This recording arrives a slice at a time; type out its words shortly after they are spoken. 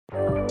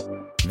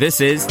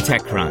This is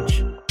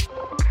TechCrunch.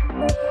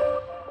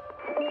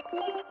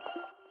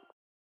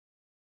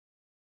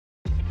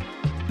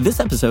 This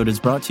episode is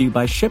brought to you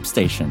by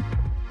ShipStation.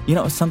 You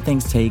know, some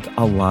things take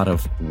a lot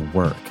of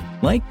work,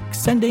 like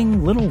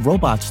sending little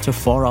robots to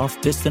far-off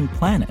distant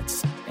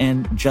planets.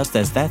 And just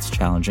as that's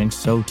challenging,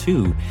 so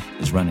too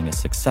is running a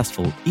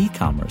successful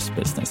e-commerce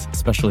business,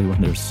 especially when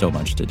there's so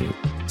much to do.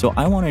 So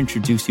I want to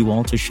introduce you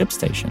all to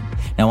ShipStation.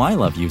 Now, I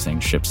love using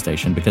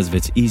ShipStation because of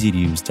its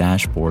easy-to-use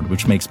dashboard,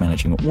 which makes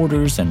managing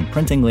orders and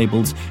printing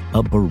labels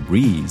a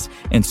breeze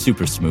and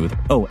super smooth.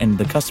 Oh, and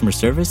the customer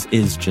service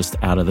is just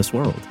out of this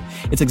world.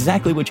 It's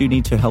exactly what you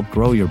need to help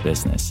grow your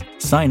business.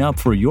 Sign up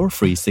for your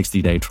free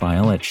 60-day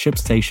trial at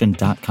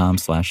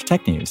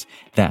shipstation.com/technews.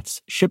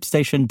 That's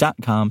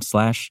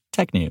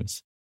shipstation.com/technews.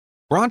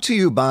 Brought to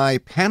you by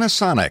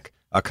Panasonic,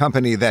 a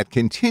company that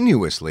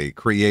continuously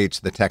creates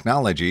the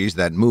technologies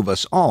that move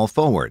us all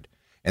forward.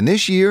 And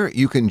this year,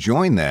 you can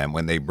join them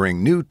when they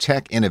bring new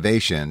tech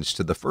innovations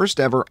to the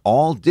first ever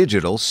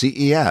all-digital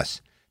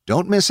CES.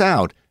 Don't miss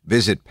out.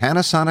 Visit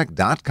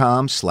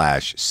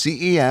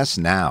panasonic.com/CES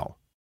now.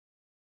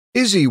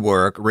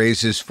 Iziwork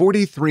raises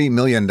 $43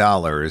 million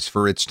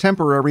for its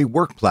temporary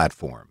work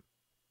platform.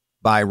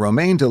 By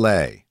Romain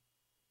Delay.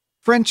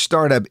 French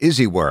startup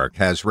Iziwork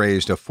has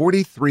raised a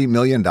 $43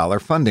 million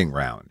funding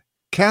round.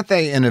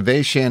 Cathay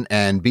Innovation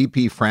and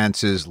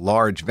Bpifrance's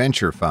large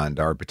venture fund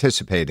are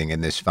participating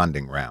in this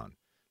funding round.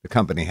 The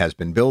company has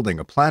been building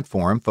a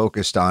platform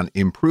focused on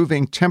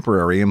improving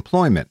temporary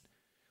employment.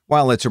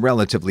 While it's a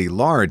relatively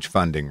large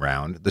funding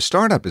round, the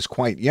startup is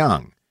quite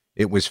young.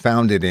 It was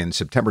founded in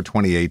September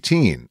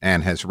 2018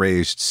 and has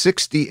raised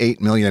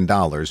 $68 million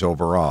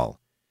overall.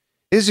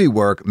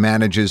 Iziwork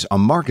manages a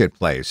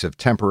marketplace of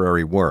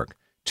temporary work.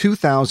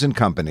 2,000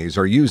 companies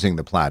are using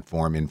the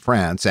platform in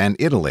France and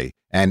Italy,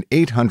 and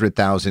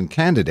 800,000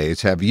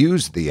 candidates have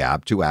used the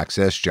app to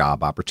access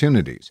job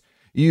opportunities.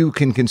 You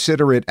can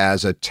consider it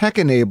as a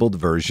tech-enabled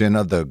version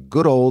of the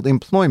good old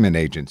employment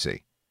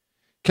agency.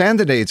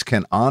 Candidates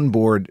can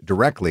onboard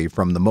directly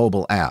from the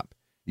mobile app.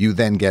 You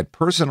then get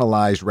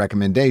personalized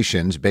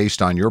recommendations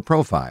based on your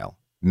profile.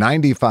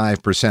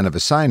 95% of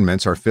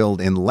assignments are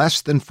filled in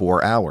less than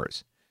 4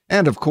 hours.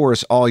 And of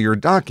course, all your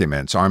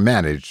documents are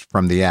managed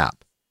from the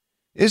app.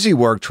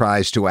 Iziwork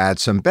tries to add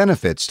some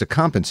benefits to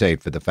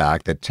compensate for the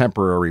fact that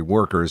temporary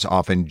workers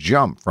often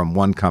jump from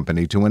one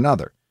company to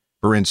another.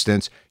 For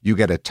instance, you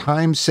get a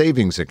time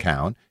savings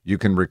account, you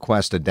can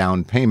request a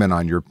down payment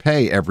on your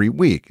pay every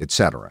week,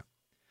 etc.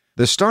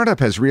 The startup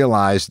has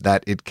realized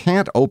that it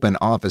can't open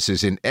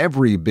offices in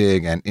every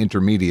big and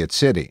intermediate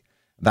city.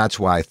 That's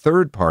why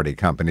third-party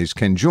companies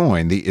can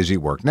join the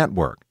Iziwork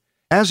network.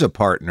 As a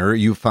partner,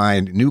 you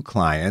find new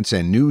clients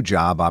and new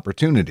job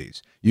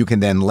opportunities. You can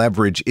then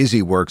leverage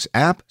Iziwork's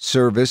app,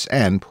 service,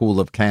 and pool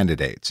of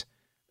candidates.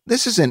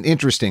 This is an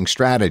interesting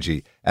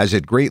strategy as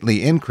it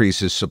greatly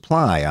increases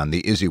supply on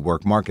the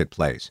Iziwork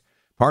marketplace.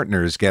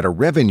 Partners get a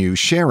revenue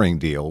sharing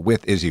deal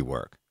with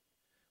Iziwork.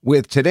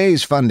 With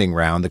today's funding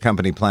round, the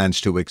company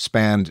plans to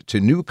expand to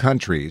new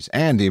countries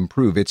and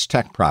improve its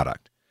tech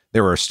product.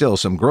 There are still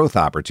some growth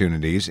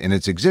opportunities in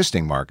its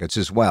existing markets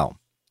as well.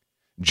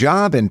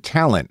 Job and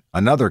Talent,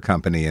 another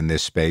company in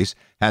this space,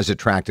 has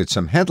attracted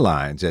some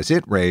headlines as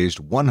it raised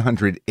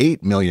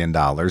 $108 million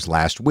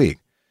last week.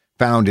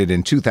 Founded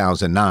in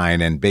 2009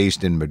 and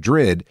based in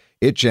Madrid,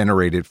 it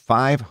generated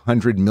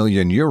 500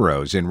 million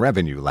euros in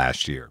revenue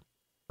last year.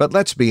 But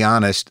let's be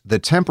honest, the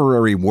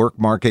temporary work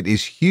market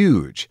is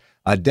huge.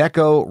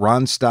 Adecco,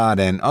 Randstad,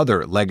 and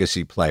other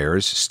legacy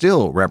players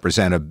still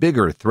represent a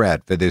bigger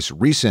threat for this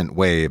recent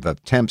wave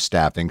of temp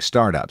staffing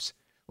startups.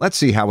 Let's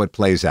see how it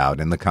plays out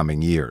in the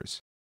coming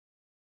years.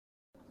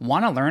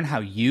 Want to learn how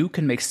you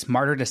can make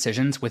smarter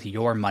decisions with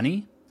your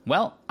money?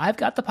 Well, I've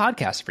got the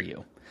podcast for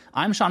you.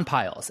 I'm Sean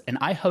Piles, and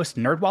I host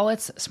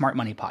NerdWallet's Smart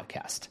Money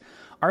Podcast.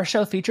 Our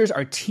show features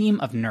our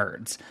team of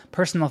nerds,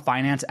 personal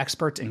finance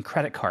experts in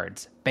credit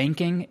cards,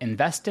 banking,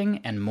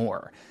 investing, and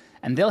more.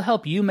 And they'll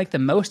help you make the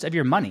most of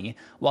your money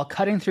while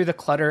cutting through the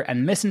clutter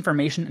and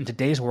misinformation in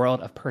today's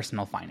world of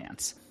personal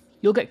finance.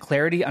 You'll get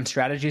clarity on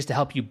strategies to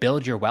help you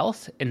build your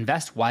wealth,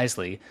 invest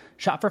wisely,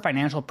 shop for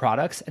financial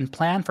products, and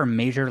plan for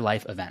major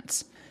life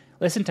events.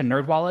 Listen to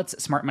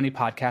NerdWallet's Smart Money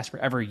Podcast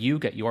wherever you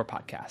get your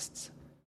podcasts.